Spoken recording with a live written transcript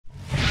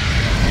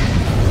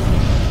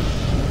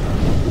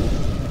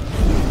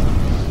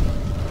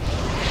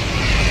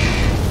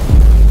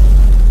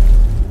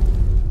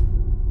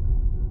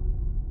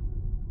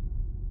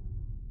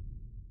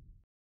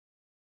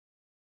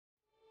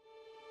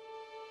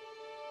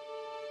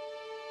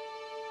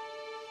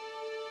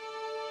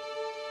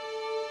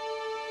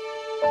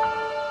Hi,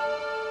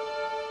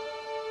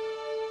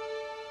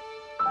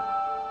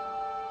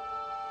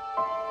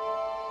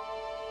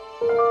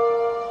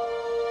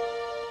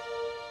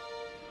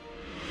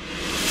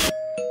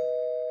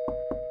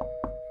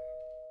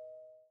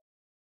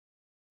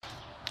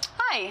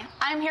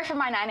 I'm here for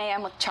my 9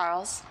 a.m. with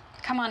Charles.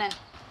 Come on in.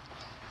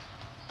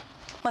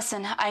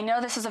 Listen, I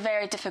know this is a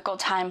very difficult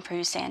time for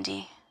you,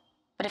 Sandy.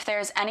 But if there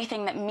is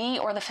anything that me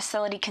or the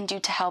facility can do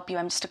to help you,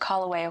 I'm just a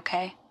call away,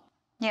 okay?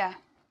 Yeah,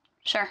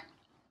 sure.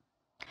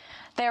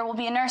 There will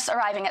be a nurse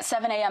arriving at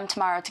 7 a.m.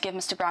 tomorrow to give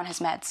Mr. Brown his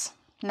meds.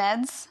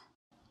 Meds?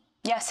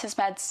 Yes, his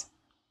meds.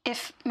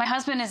 If my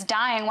husband is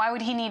dying, why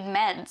would he need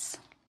meds?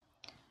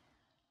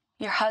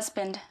 Your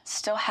husband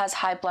still has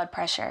high blood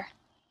pressure.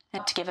 I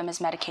have to give him his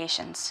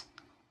medications.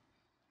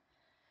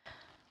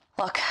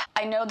 Look,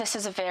 I know this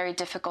is a very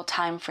difficult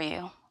time for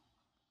you,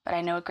 but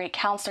I know a great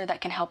counselor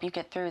that can help you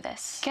get through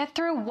this. Get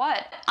through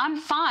what? I'm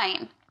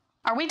fine.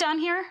 Are we done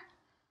here?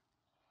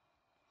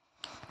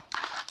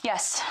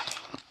 Yes.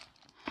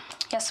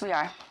 Yes, we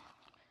are.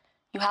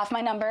 You have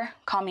my number.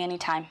 Call me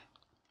anytime.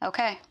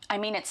 Okay. I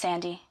mean it,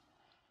 Sandy.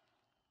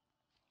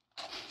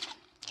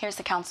 Here's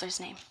the counselor's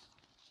name.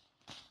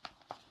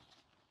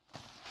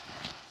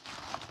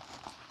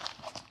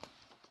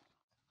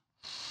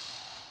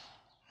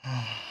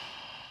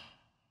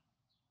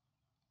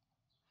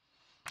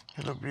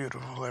 You look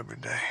beautiful every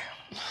day.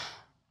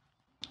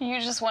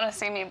 You just want to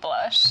see me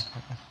blush.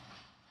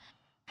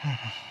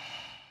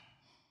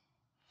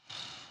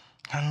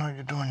 I know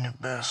you're doing your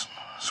best,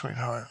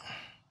 sweetheart.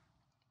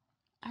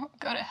 I would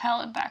go to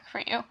hell and back for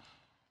you.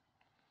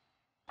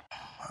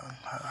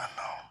 I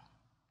know.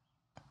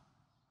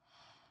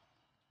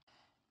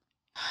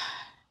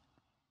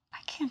 I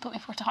can't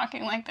believe we're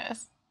talking like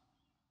this.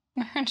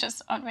 We were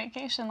just on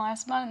vacation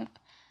last month.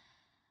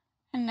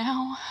 And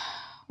now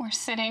we're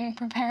sitting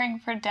preparing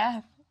for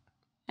death.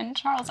 And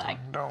Charles,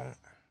 Don't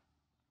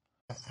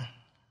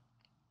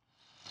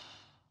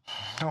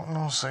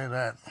say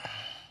that.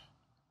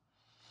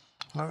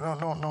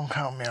 Don't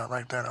count me out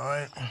like that, all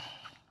right?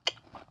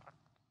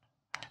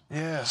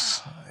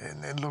 Yes,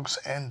 it looks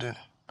ended.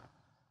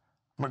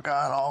 But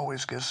God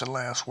always gets the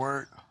last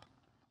word.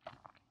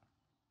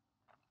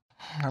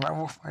 And I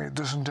will fight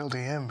this until the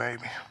end,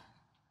 baby.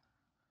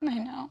 I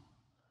know.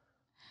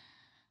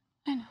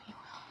 I know you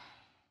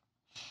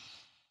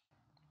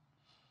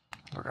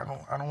will. Look,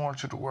 I don't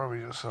want you to worry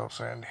yourself,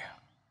 Sandy.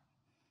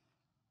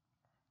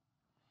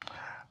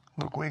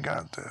 Look, we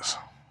got this.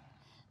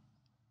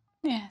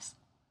 Yes.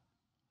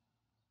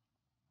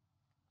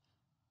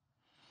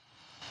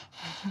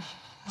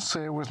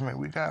 Say it with me.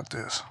 We got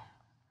this.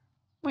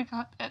 We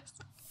got this.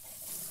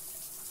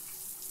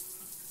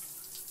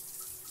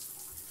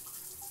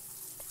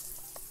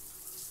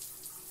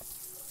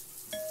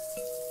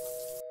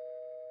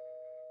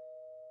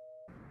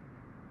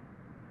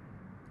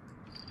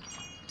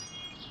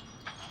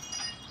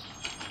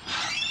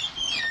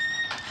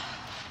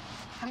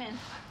 Come in.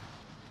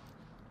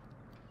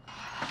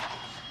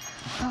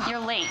 You're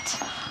late.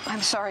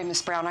 I'm sorry,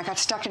 Miss Brown. I got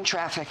stuck in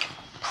traffic.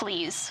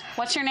 Please.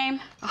 What's your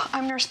name?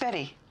 I'm Nurse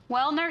Betty.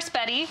 Well, Nurse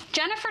Betty,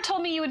 Jennifer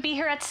told me you would be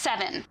here at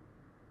 7.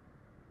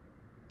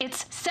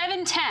 It's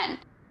 7:10.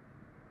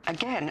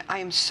 Again, I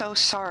am so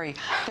sorry.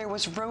 There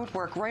was road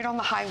work right on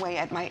the highway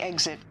at my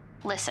exit.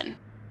 Listen,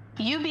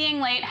 you being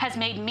late has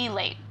made me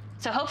late,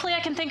 so hopefully I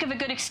can think of a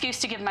good excuse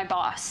to give my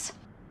boss.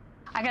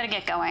 I gotta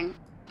get going.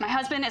 My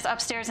husband is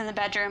upstairs in the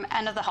bedroom,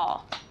 end of the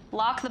hall.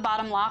 Lock the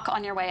bottom lock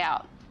on your way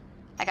out.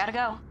 I gotta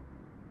go.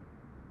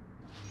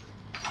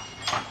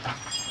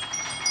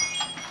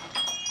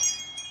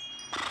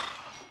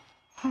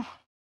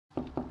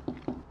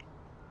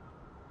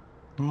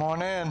 Come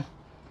on in.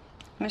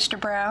 Mr.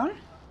 Brown,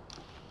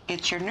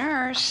 it's your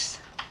nurse.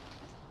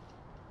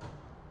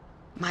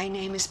 My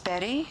name is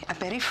Betty,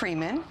 Betty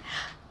Freeman.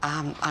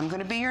 I'm going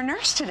to be your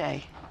nurse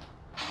today.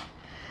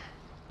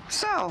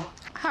 So,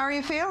 how are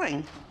you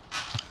feeling?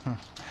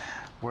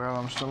 Well,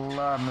 I'm still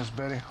alive, Miss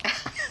Betty.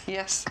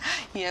 Yes,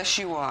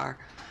 you are.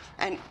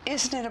 And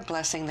isn't it a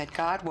blessing that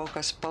God woke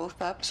us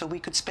both up so we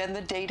could spend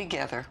the day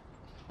together?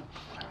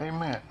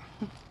 Amen.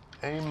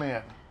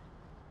 Amen.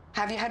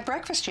 Have you had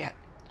breakfast yet?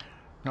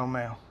 No,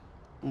 ma'am.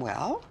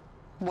 Well,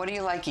 what do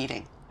you like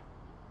eating?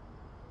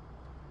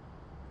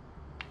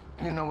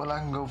 You know what? I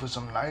can go for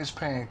some nice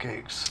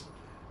pancakes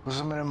with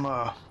some of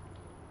them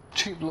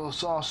cheap little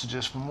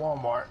sausages from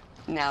Walmart.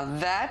 Now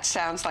that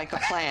sounds like a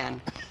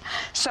plan.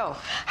 So,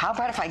 how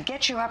about if I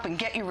get you up and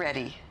get you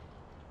ready?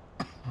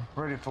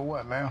 Ready for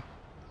what, ma'am?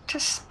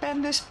 To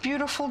spend this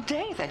beautiful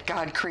day that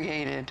God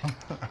created.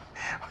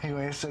 You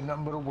ain't said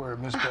nothing but a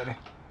word, Miss Betty.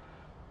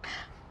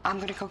 I'm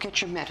gonna go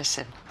get your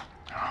medicine.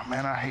 Oh,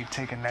 man, I hate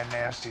taking that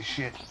nasty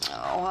shit.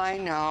 Oh, I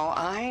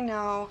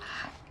know.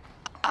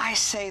 I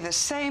say the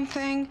same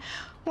thing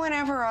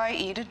whenever I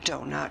eat a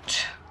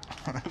donut.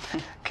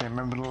 Can't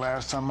remember the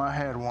last time I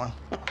had one.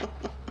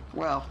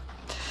 Well,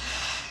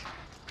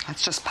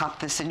 let's just pop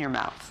this in your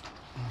mouth.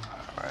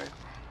 All right.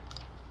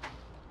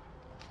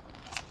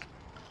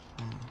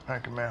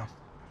 Thank you, ma'am.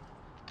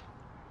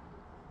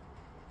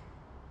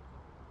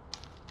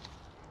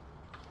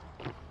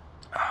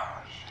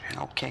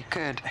 Okay,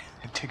 good.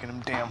 Taking them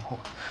damn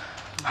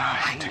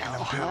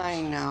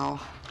I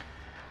know.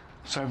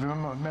 So have you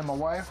met my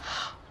wife?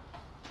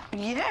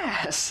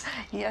 Yes,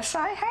 yes,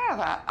 I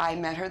have. I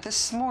met her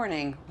this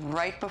morning,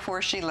 right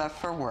before she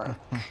left for work.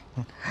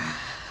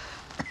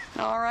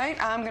 All right,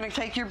 I'm going to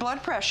take your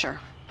blood pressure.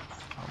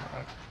 All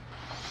right.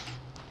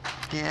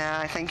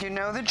 Yeah, I think you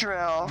know the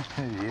drill.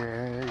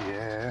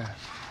 Yeah.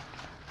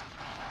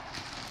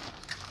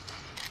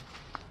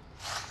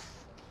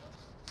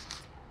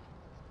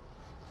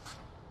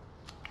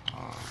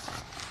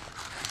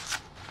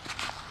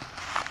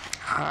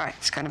 All right,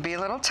 it's going to be a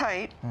little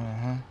tight.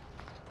 Mm-hmm.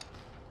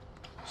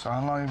 So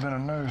how long you been a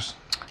nurse?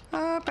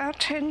 About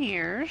 10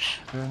 years.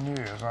 10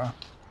 years, huh?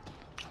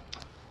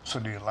 So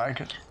do you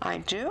like it? I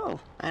do,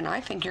 and I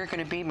think you're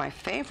going to be my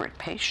favorite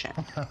patient.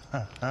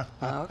 Okay.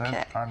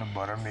 That's trying to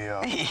butter me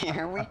up.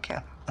 Here we go.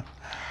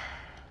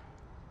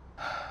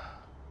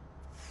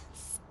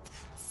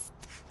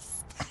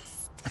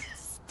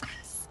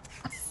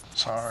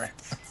 Sorry.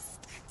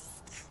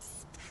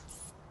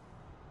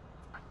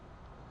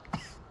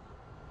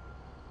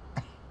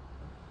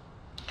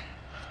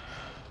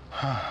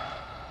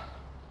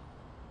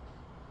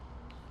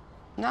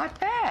 Not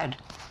bad.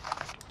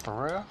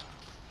 For real?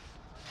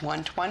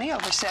 120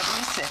 over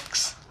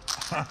 76.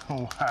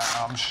 Wow,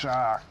 I'm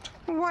shocked.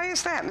 Why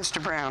is that,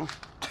 Mr. Brown?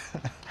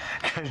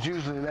 Because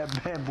usually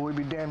that bad boy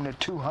be damn near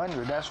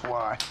 200, that's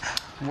why.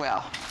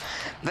 Well,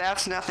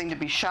 that's nothing to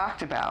be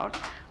shocked about.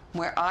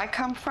 Where I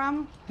come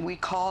from, we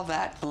call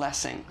that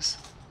blessings.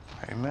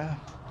 Amen.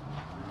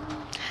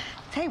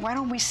 Hey, why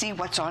don't we see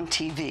what's on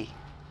TV?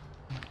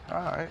 All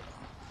right.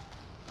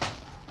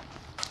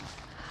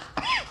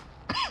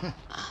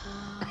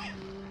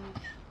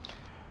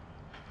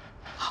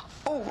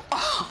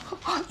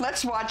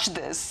 Let's watch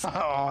this.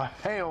 Oh,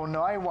 hell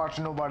no, I ain't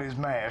watching nobody's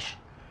MASH.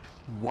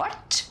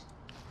 What?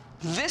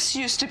 This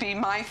used to be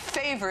my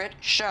favorite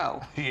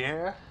show.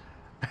 Yeah?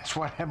 That's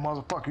why that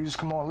motherfucker used to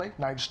come on late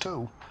nights,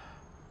 too.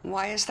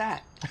 Why is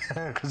that?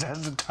 Because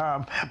that's the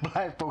time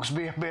black folks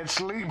be in bed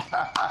sleep.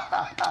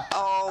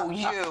 Oh,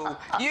 you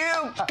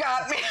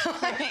got me.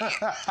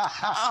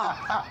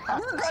 Oh,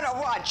 we're gonna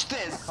watch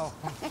this. Oh,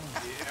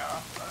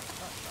 yeah.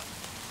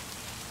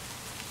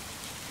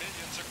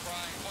 Millions are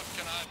crying, what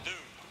can I do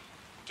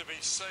to be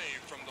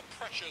saved from the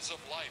pressures of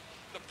life?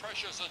 The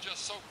pressures are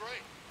just so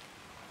great.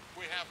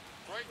 We have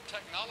great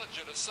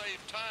technology to save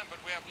time, but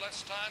we have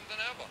less time than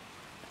ever.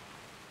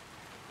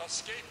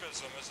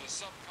 Escapism is a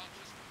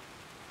subconscious...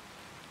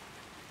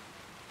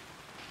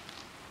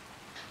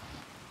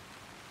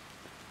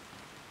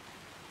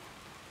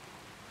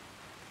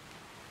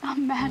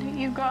 I'm mad at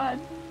you, God.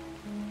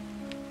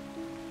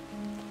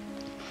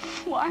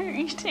 Why are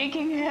you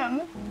taking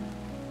him?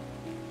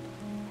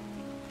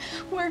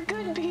 We're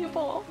good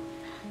people.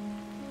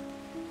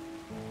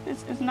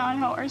 This is not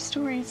how our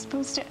story is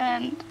supposed to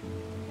end.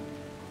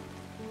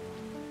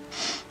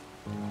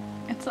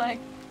 It's like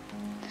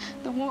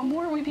the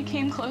more we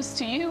became close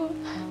to you,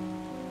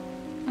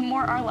 the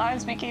more our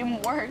lives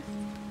became worse.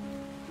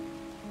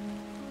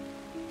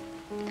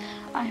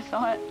 I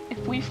thought if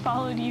we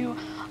followed you,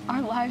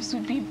 our lives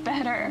would be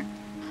better.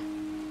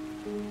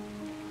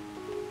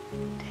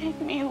 Take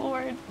me,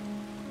 Lord.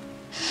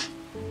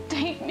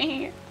 Take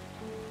me.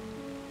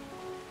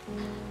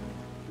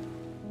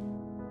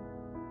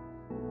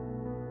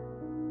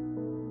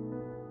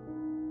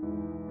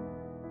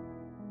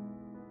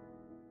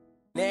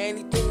 Now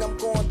anything I'm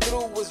going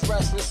through was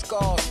restless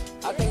scars.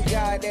 I thank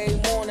God every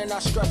morning I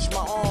stretch my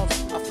arms.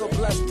 I feel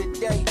blessed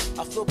today,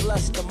 I feel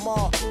blessed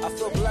tomorrow. I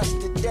feel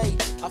blessed today,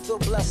 I feel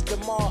blessed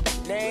tomorrow.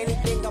 Now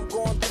anything I'm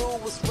going through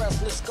was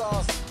restless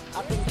scars.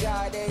 I thank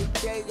God every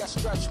day I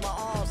stretch my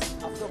arms.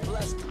 I feel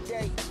blessed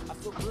today, I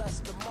feel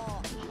blessed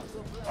tomorrow. I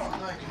feel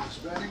blessed. Thank you, Miss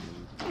Betty.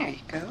 There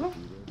you go.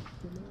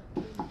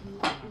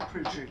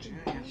 Appreciate you.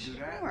 You can do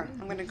that. Sure.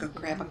 I'm gonna go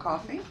grab a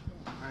coffee.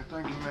 All right,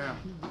 thank you, ma'am.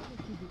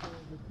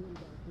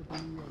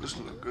 This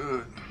look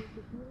good.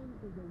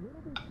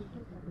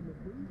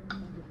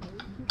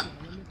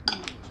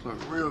 This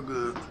look real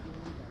good.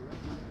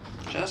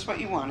 Just what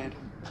you wanted.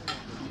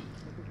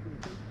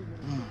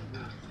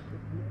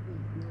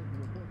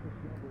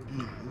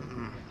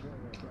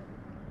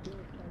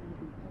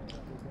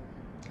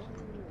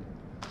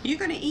 You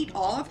gonna eat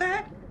all of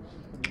that?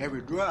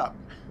 Every drop.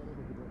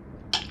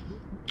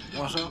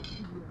 Want some?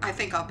 I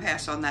think I'll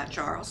pass on that,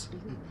 Charles.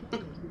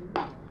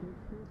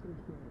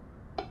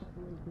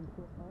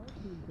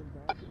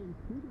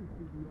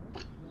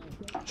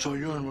 So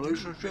you're in a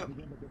relationship?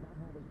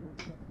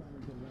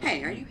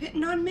 Hey, are you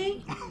hitting on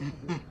me?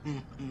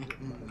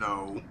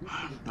 No,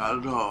 not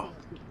at all.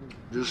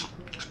 Just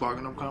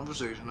sparking up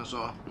conversation, that's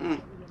all.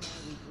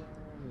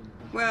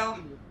 Well,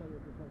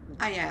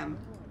 I am.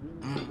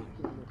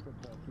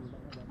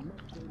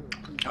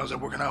 How's that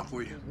working out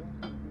for you?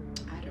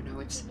 I don't know.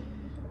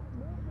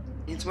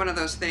 It's one of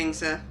those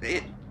things.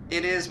 It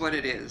is what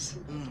it is.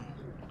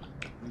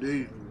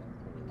 Indeed.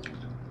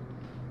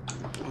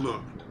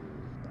 Look,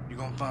 you're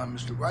gonna find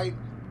Mr. Right.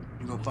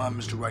 You're gonna find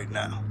Mr. Right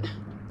now.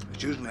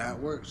 It's usually how it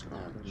works.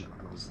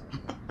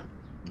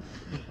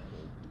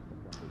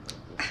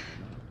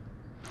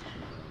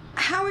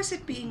 How is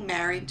it being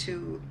married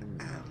to,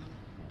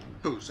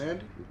 Who,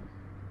 Sandy?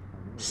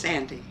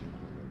 Sandy?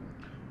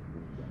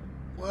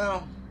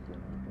 Well,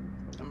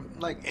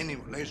 like any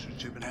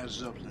relationship, it has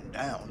its ups and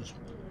downs.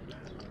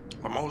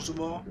 But most of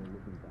all,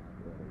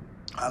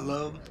 I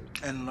love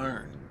and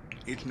learn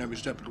each and every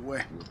step of the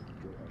way.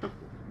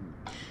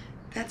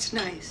 That's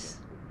nice.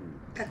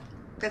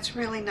 That's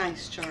really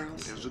nice,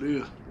 Charles. Yes, it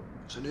is.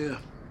 Yes, it is.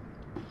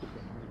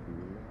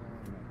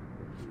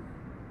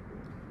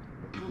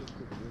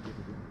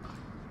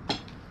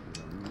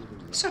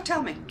 So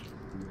tell me,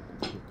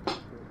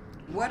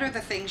 what are the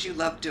things you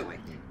love doing?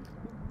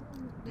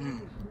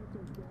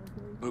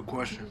 Good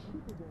question.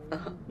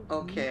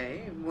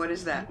 Okay, what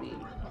does that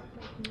mean?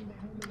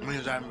 It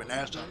means I haven't been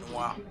asked that in a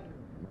while.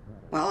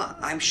 Well,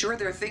 I'm sure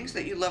there are things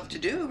that you love to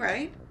do,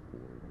 right?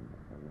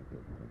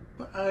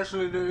 But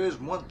actually, there is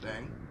one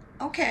thing.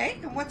 Okay,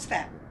 and what's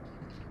that?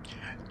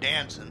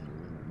 Dancing.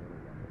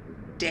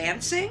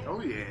 Dancing?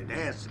 Oh, yeah,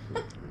 dancing.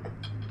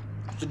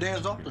 I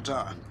dance all the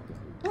time.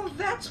 Well,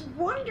 that's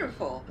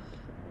wonderful.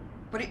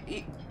 But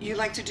you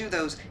like to do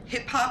those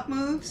hip-hop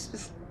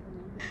moves?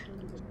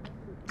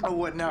 Oh,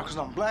 what now? Because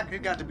I'm black,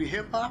 it got to be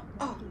hip-hop?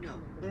 Oh,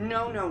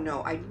 no.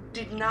 No. I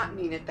did not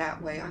mean it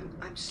that way.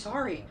 I'm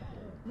sorry.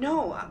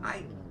 No,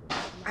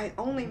 I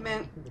only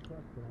meant...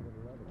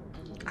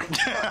 I'm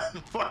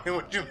fucking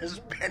with you, Miss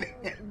Betty.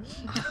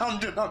 I'm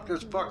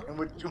just fucking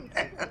with you,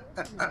 man.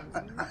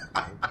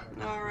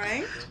 All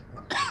right.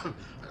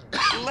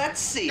 Let's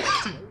see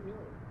it.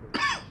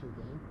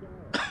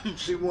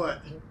 See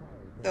what?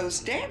 Those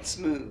dance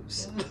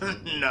moves.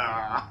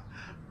 Nah.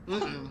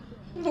 Mm-mm.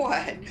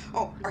 What?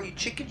 Oh, are you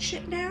chicken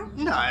shit now?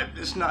 No,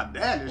 it's not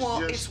that. It's Well,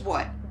 just... it's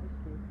what?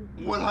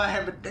 Well, I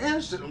haven't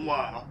danced in a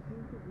while.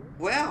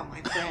 Well,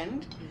 my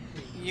friend,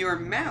 your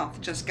mouth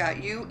just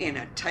got you in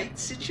a tight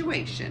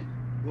situation.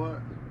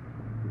 What?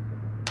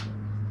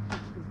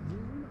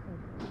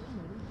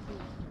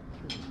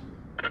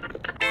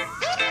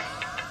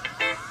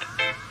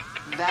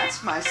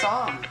 That's my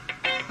song.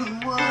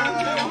 What?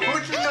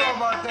 What you know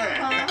about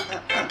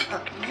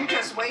that? You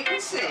just wait and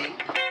see.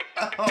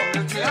 Oh,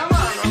 Miss Betty. Come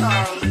on,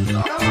 Charles.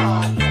 Come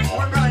on.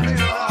 We're going to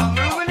do a little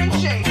moving and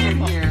shaking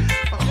here.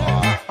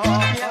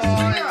 Yes,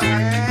 we are.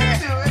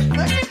 Do it.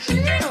 Look at you.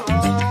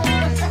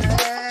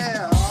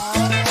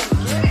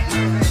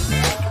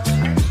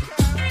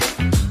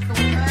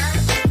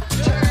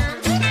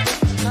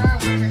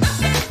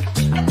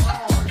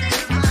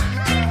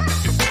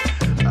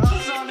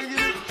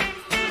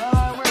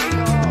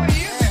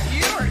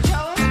 You are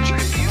telling the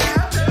truth. You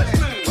have those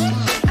moves.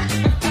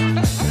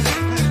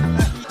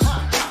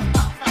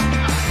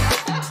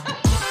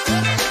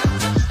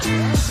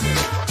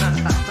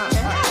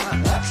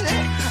 That's it.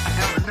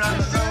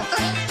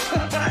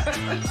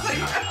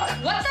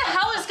 What the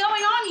hell is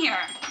going on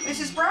here?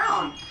 Mrs.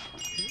 Brown.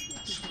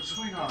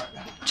 Sweetheart.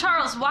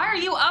 Charles, why are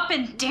you up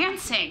and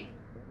dancing?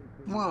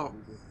 Well,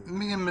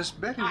 me and Miss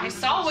Betty... I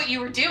saw what you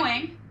were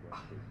doing.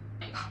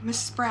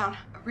 Mrs. Brown,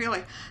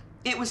 really,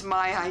 it was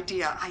my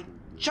idea. I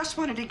just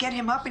wanted to get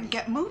him up and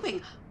get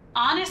moving.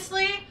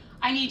 Honestly,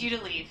 I need you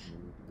to leave.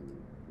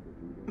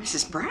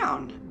 Mrs.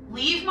 Brown,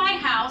 Leave my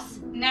house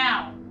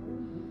now.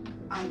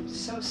 I'm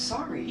so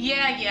sorry.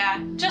 Yeah,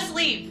 just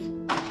leave.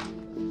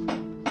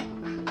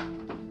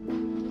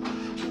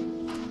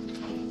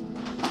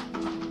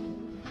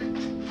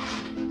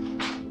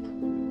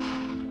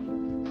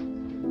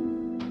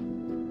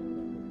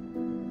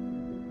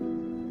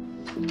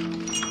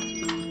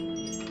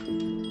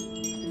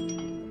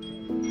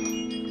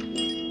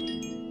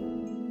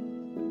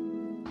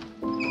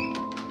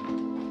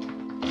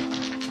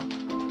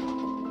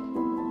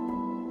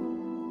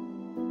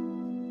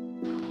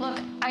 Look,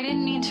 I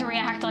didn't mean to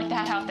react like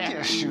that out there.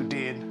 Yes, you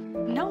did.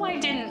 No, I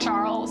didn't,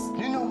 Charles.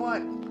 You know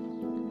what?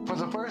 For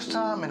the first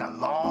time in a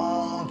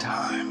long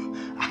time,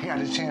 I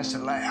got a chance to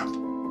laugh.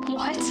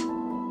 What?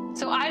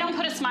 So I don't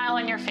put a smile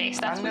on your face.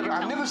 That's what you're I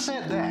telling never me.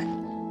 said that.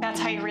 That's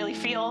how you really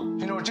feel.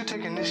 You know what? You're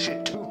taking this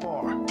shit too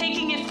far.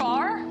 Taking it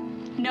far?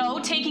 No,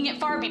 taking it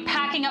far would be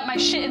packing up my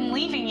shit and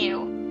leaving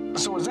you.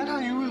 So is that how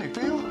you really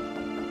feel?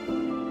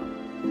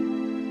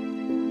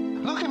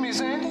 Look at me,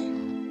 Sandy.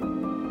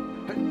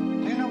 But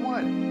you know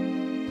what?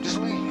 Just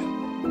leave.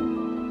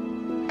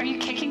 Are you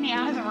kicking me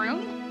out of the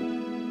room?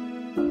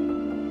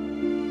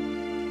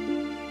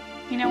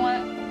 You know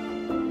what?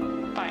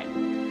 Fine.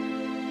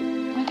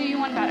 I'll do you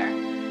one better.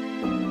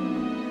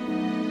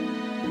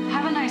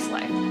 Have a nice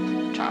life,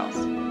 Charles.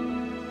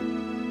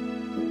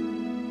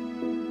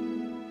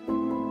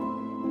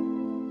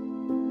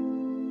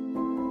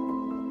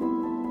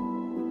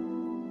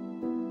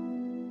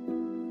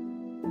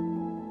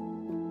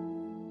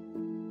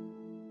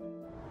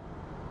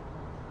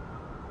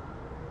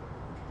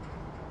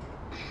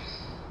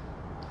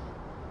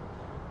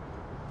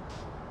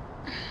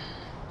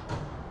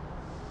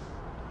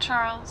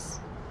 Charles.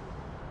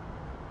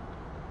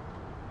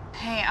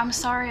 Hey, I'm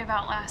sorry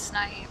about last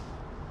night.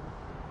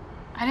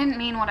 I didn't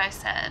mean what I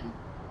said.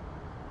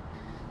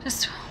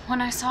 Just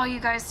when I saw you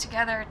guys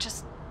together, it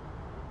just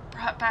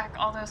brought back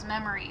all those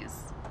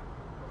memories.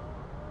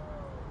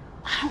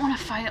 I don't want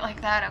to fight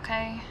like that,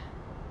 okay?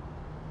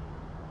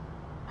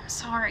 I'm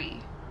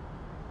sorry.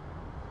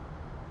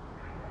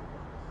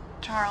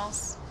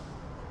 Charles.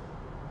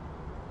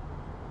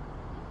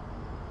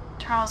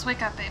 Charles,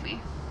 wake up, baby.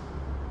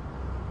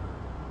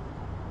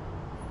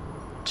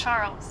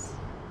 Charles.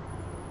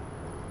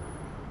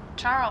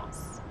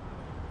 Charles.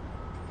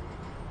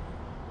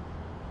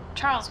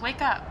 Charles,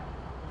 wake up.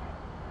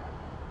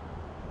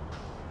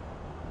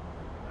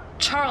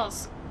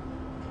 Charles.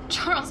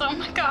 Charles, oh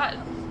my God.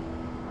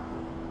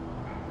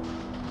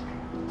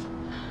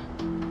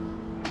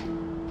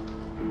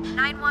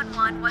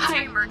 911, what's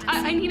your emergency?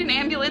 I need an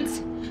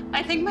ambulance.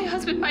 I think my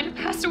husband might have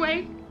passed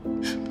away.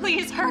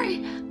 Please,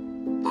 hurry.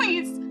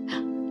 Please.